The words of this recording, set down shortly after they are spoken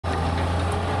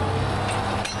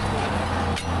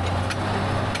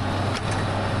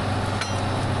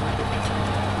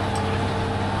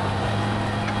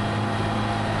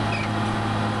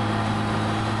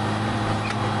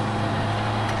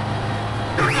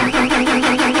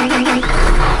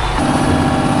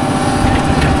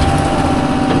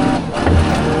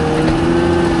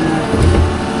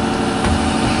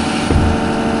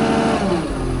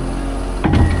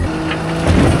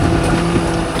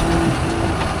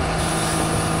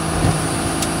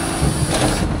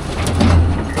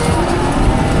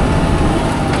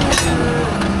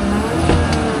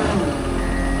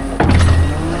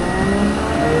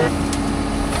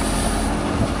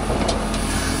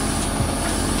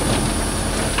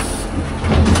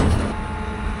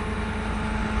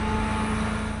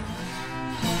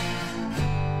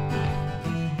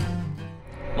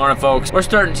Morning, folks. We're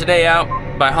starting today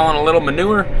out by hauling a little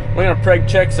manure. We're gonna preg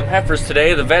check some heifers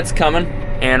today. The vet's coming,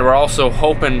 and we're also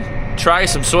hoping try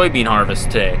some soybean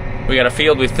harvest today. We got a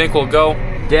field we think will go.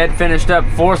 Dad finished up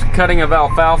 4th cutting of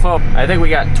alfalfa. I think we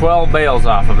got 12 bales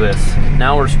off of this.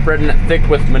 Now we're spreading it thick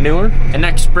with manure. And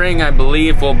next spring, I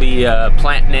believe we'll be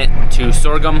planting it to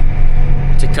sorghum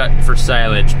to cut for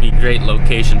silage. Be a great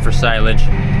location for silage.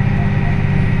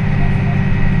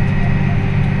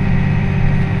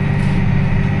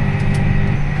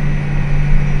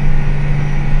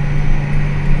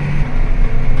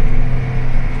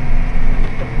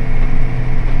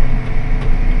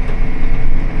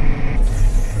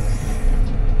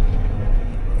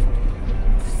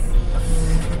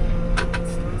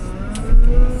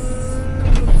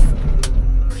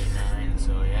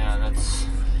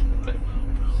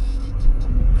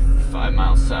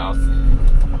 South.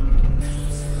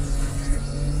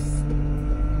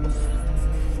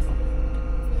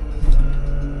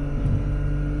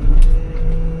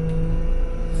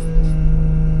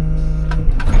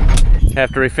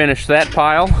 After we finish that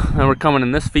pile, then we're coming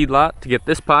in this feedlot to get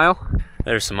this pile.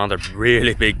 There's some other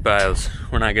really big piles.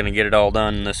 We're not gonna get it all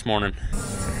done this morning.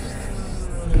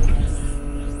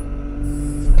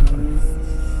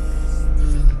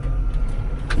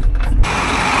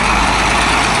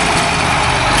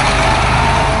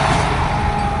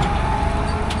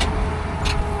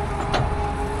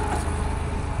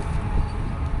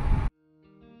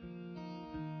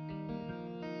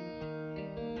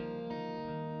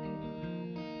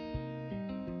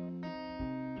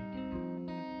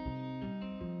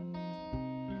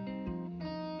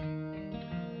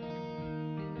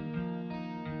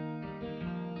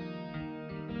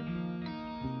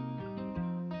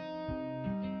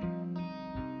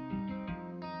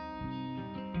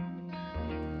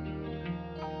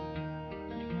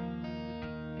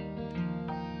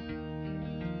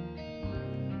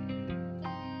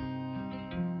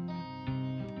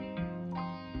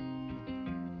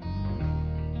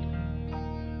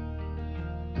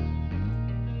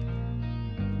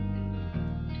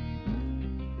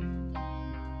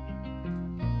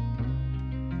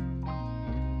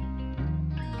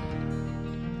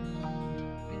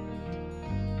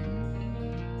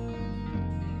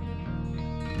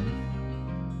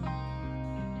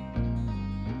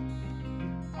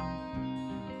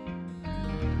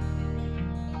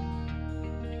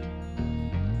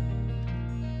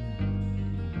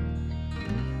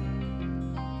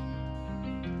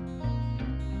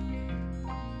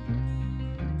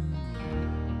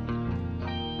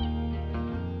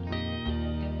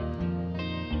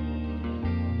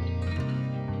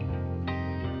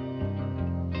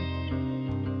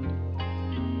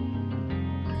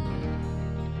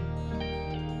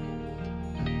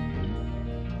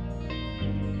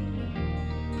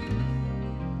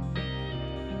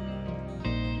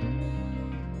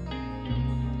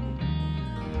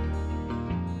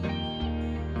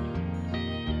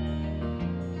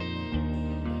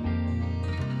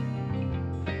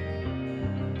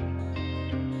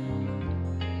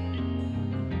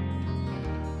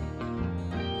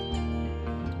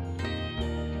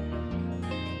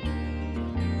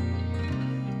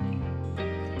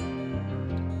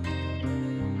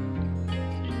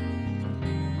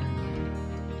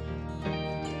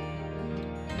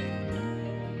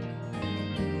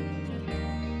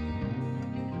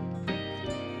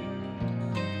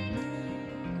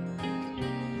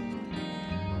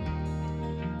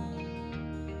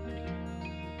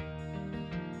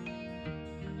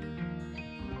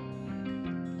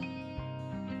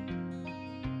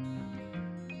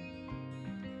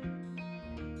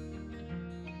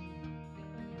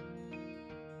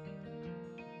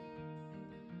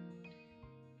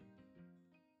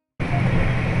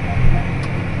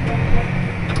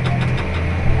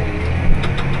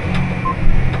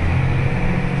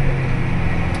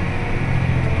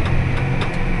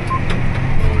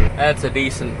 That's a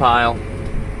decent pile.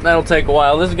 That'll take a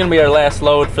while. This is gonna be our last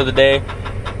load for the day,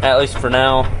 at least for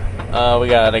now. We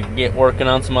gotta get working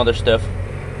on some other stuff.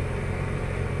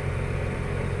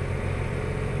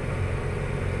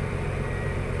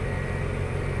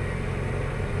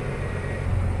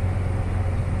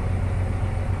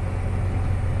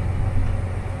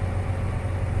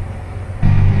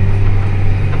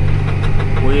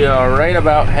 We are right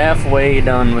about halfway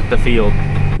done with the field.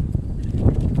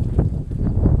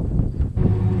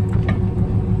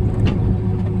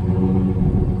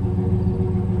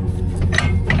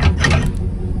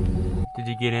 Did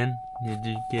you get in? Did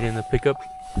you get in the pickup?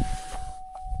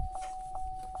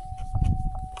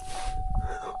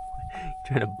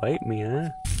 Trying to bite me, huh?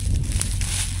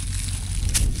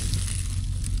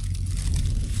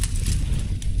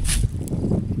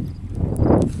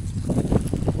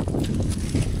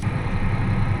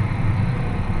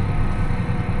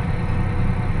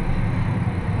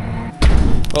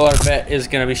 Well, our vet is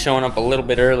going to be showing up a little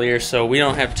bit earlier, so we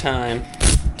don't have time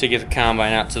to get the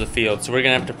combine out to the field. So we're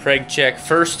going to have to preg check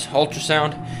first,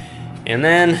 ultrasound, and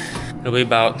then it'll be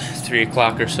about 3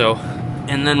 o'clock or so,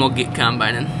 and then we'll get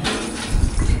combining.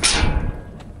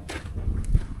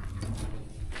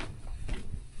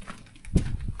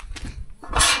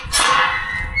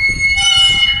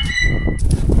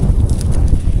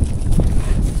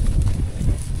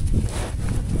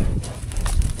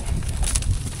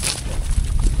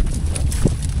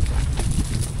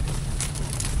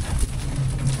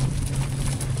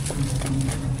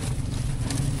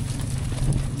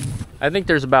 I think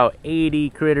there's about 80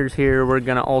 critters here we're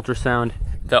gonna ultrasound.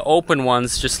 The open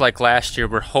ones, just like last year,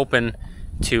 we're hoping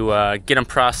to get them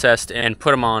processed and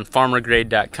put them on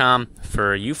farmergrade.com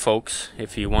for you folks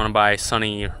if you want to buy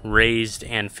Sonne raised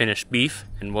and finished beef.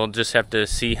 And we'll just have to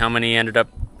see how many ended up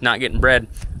not getting bred.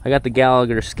 I got the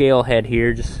Gallagher scale head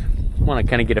here, just want to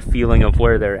kind of get a feeling of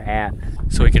where they're at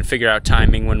so we can figure out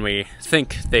timing when we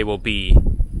think they will be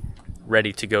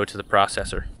ready to go to the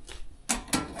processor.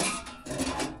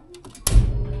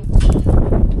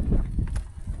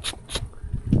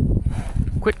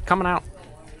 Quit coming out.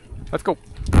 Let's go.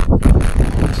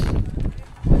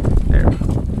 There.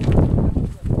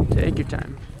 Take your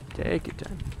time. Take your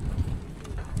time.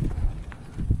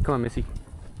 Come on, Missy.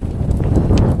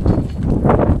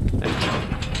 Thanks.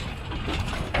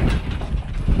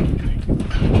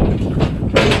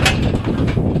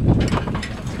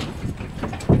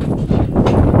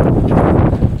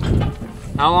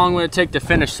 How long would it take to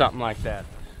finish something like that?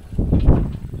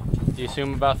 Do you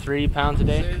assume about 3 pounds a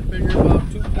day? Say figure about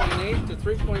 2.8 to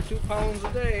 3.2 pounds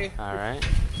a day. All right.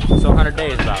 So 100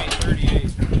 days about.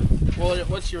 38. Well,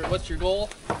 what's your goal?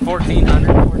 1,400.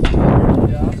 1,400.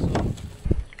 Yeah. So.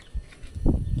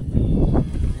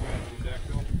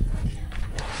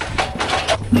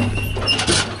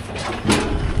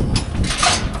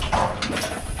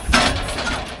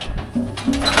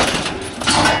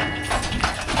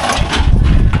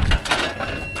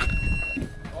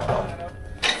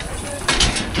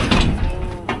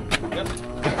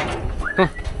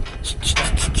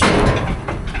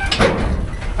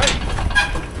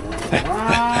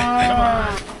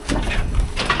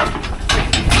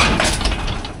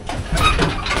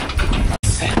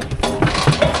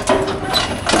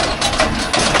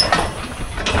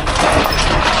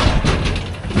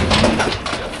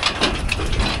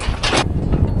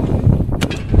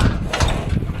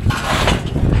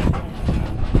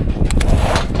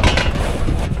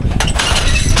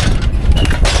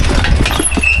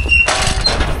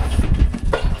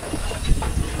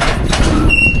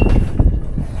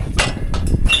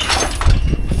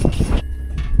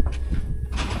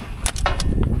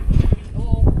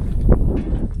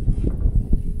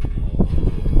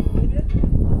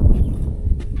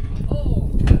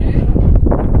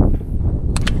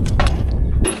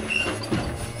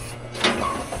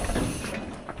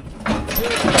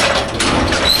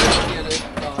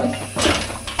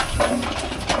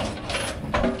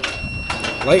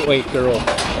 Lightweight girl.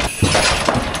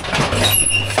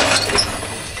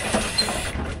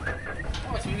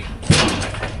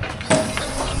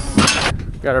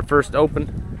 Got our first open.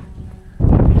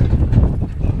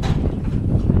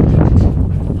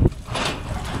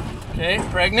 Okay,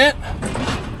 pregnant.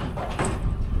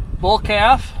 Bull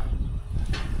calf.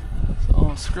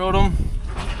 So scrotum.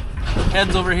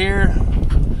 Head's over here.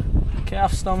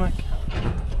 Calf stomach.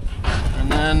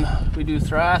 And then we do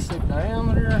thoracic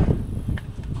diameter.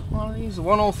 One of these,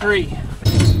 103.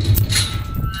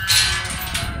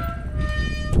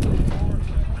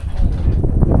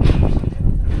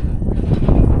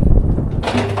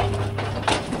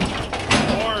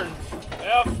 Horn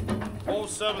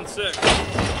F076.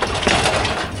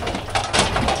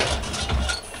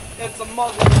 It's a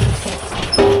muzzle.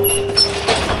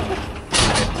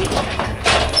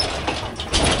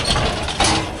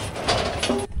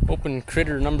 Open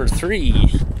critter number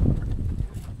 3.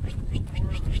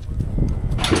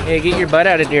 Hey, get your butt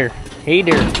out of there. Hey,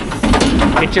 dear.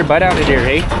 Get your butt out of there,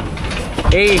 hey.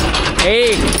 Hey,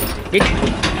 hey. Get...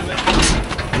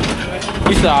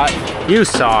 You saw it. You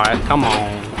saw it. Come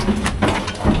on.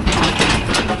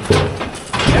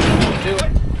 Do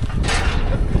it.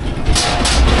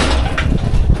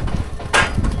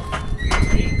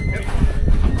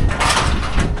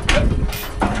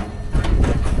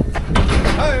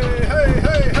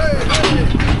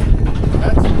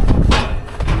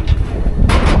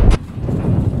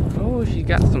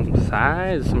 Got some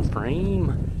size, some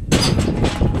frame.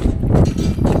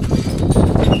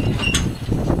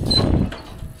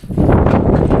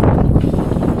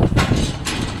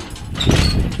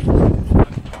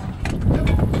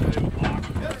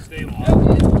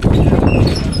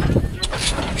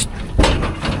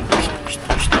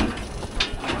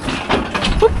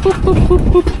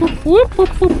 Whoop, whoop,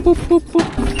 whoop, whoop, whoop,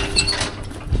 whoop.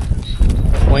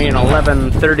 Weighing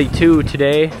 1132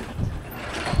 today.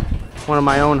 One of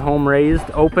my own home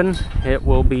raised open. It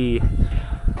will be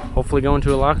hopefully going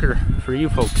to a locker for you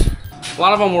folks. A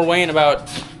lot of them were weighing about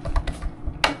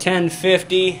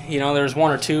 1050. You know, there's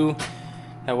one or two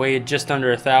that weighed just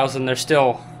under 1,000. They're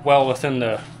still well within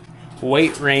the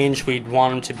weight range we'd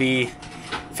want them to be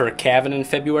for calving in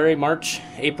February, March,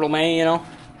 April, May, you know.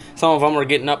 Some of them were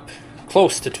getting up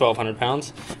close to 1,200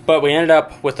 pounds. But we ended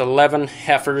up with 11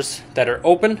 heifers that are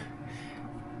open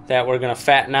that we're gonna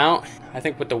fatten out. I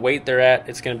think with the weight they're at,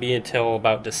 it's gonna be until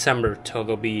about December till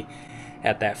they'll be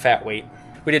at that fat weight.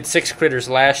 We did 6 critters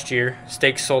last year.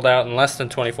 Steaks sold out in less than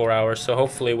 24 hours, so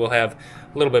hopefully we'll have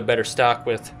a little bit better stock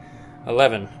with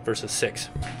 11 versus 6.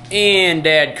 And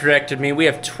Dad corrected me, we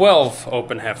have 12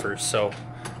 open heifers, so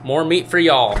more meat for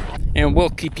y'all. And we'll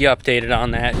keep you updated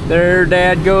on that. There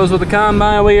Dad goes with the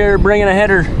combine. We are bringing a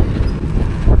header.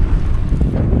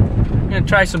 We're gonna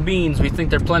try some beans. We think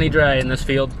they're plenty dry in this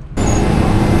field.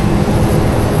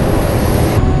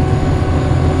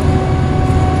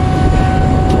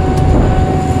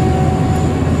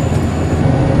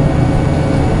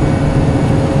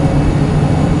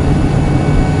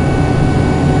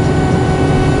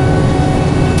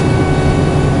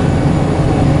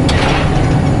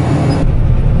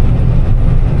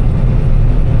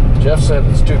 Jeff said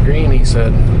it's too green, he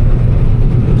said.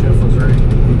 Jeff was right.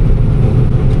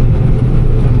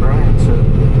 And Brian said,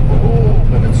 oh,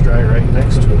 but it's dry right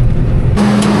next to it.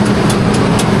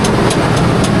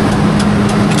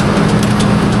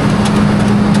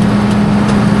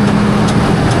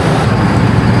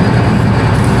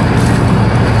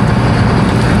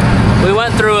 We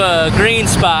went through a green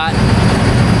spot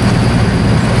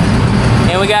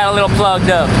and we got a little plugged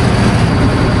up.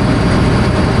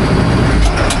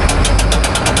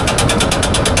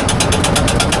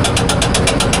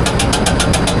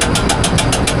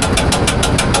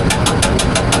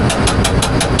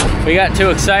 We got too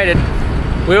excited.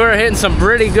 We were hitting some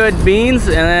pretty good beans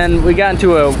and then we got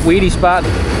into a weedy spot.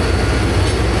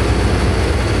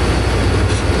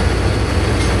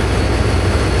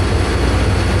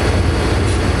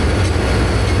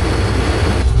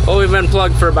 Well, we've been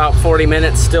plugged for about 40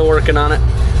 minutes, still working on it.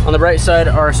 On the bright side,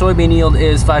 our soybean yield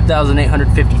is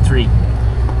 5,853.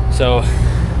 So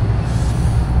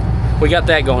we got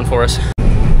that going for us.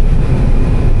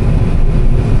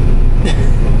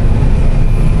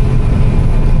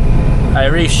 I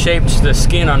reshaped the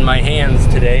skin on my hands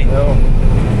today. Oh.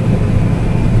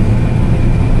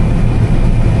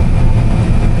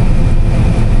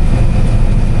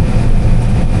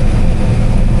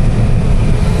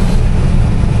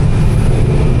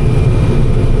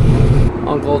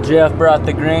 Uncle Jeff brought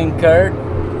the grain cart.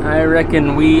 I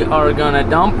reckon we are gonna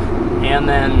dump and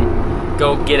then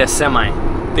go get a semi.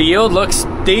 The yield looks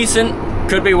decent,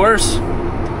 could be worse,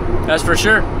 that's for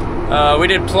sure. We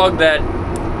did plug that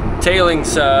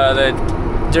tailings, the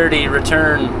dirty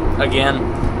return again.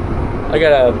 I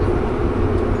got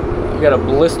a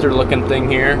blister looking thing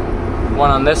here. One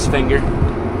on this finger,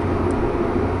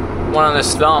 one on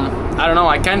this thumb. I don't know,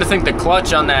 I kind of think the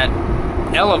clutch on that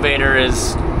elevator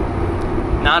is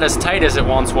not as tight as it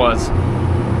once was.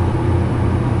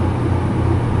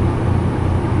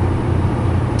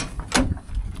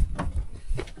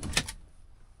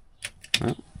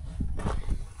 Well,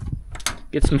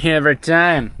 gets me every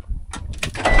time.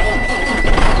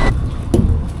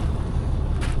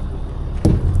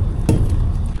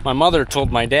 My mother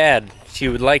told my dad she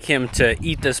would like him to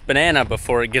eat this banana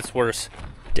before it gets worse.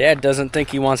 Dad doesn't think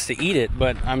he wants to eat it,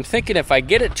 but I'm thinking if I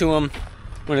get it to him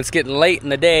when it's getting late in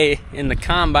the day in the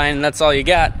combine and that's all you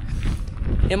got,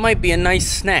 it might be a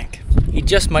nice snack. He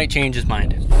just might change his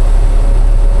mind.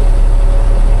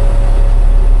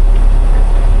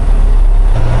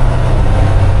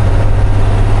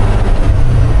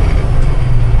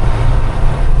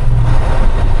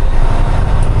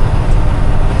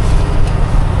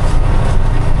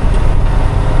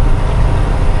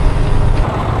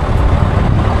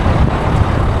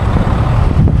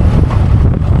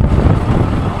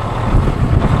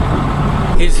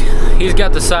 He's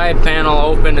got the side panel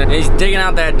open and he's digging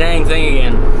out that dang thing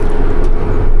again.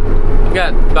 I've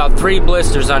got about 3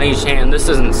 blisters on each hand. This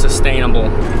isn't sustainable.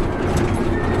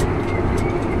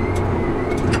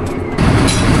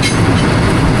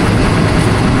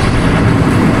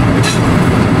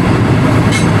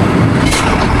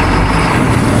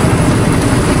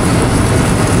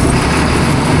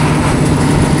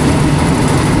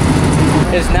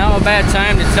 Is now a bad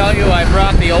time to tell you I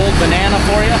brought the old banana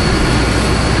for you?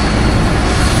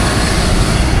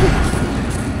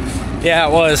 Yeah,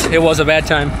 it was a bad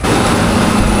time.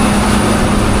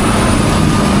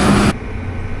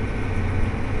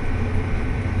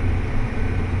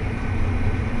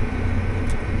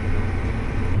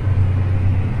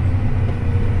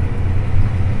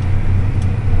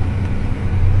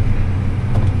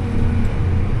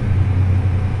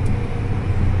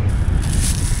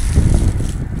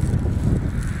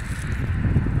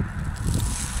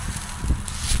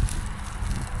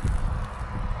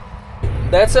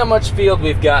 that's how much field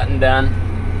we've gotten done.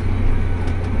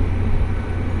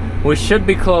 We should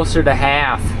be closer to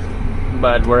half,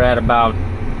 but we're at about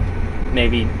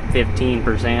maybe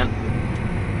 15%.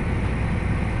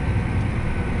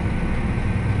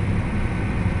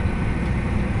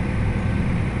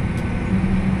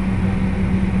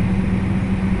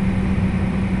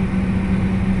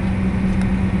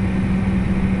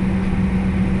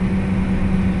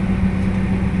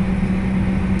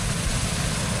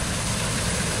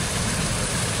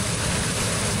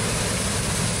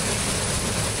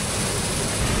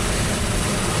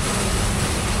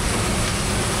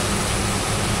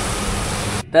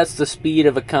 That's the speed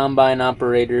of a combine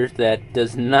operator that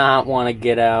does not want to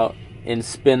get out and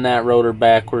spin that rotor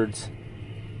backwards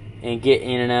and get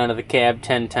in and out of the cab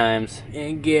 10 times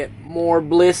and get more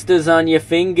blisters on your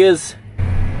fingers.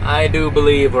 I do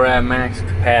believe we're at max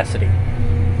capacity.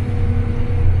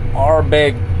 Our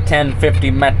big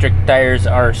 1050 metric tires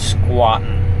are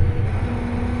squatting.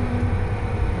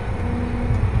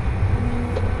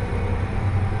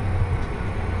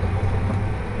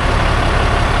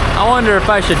 I wonder if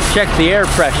I should check the air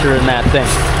pressure in that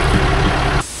thing.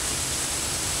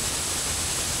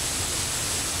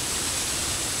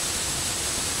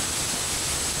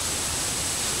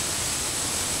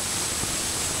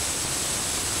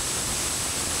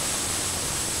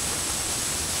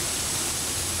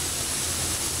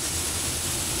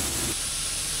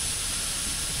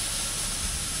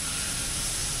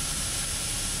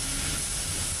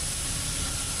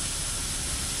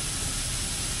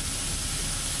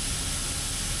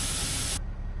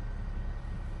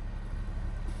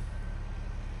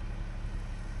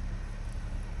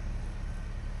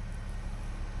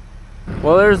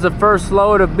 Well, there's the first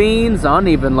load of beans,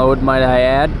 uneven load might I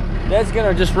add. That's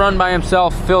gonna just run by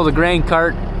himself, fill the grain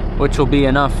cart, which will be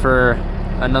enough for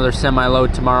another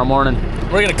semi-load tomorrow morning.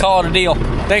 We're gonna call it a deal.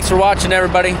 Thanks for watching,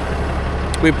 everybody.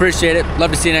 We appreciate it. Love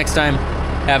to see you next time.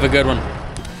 Have a good one.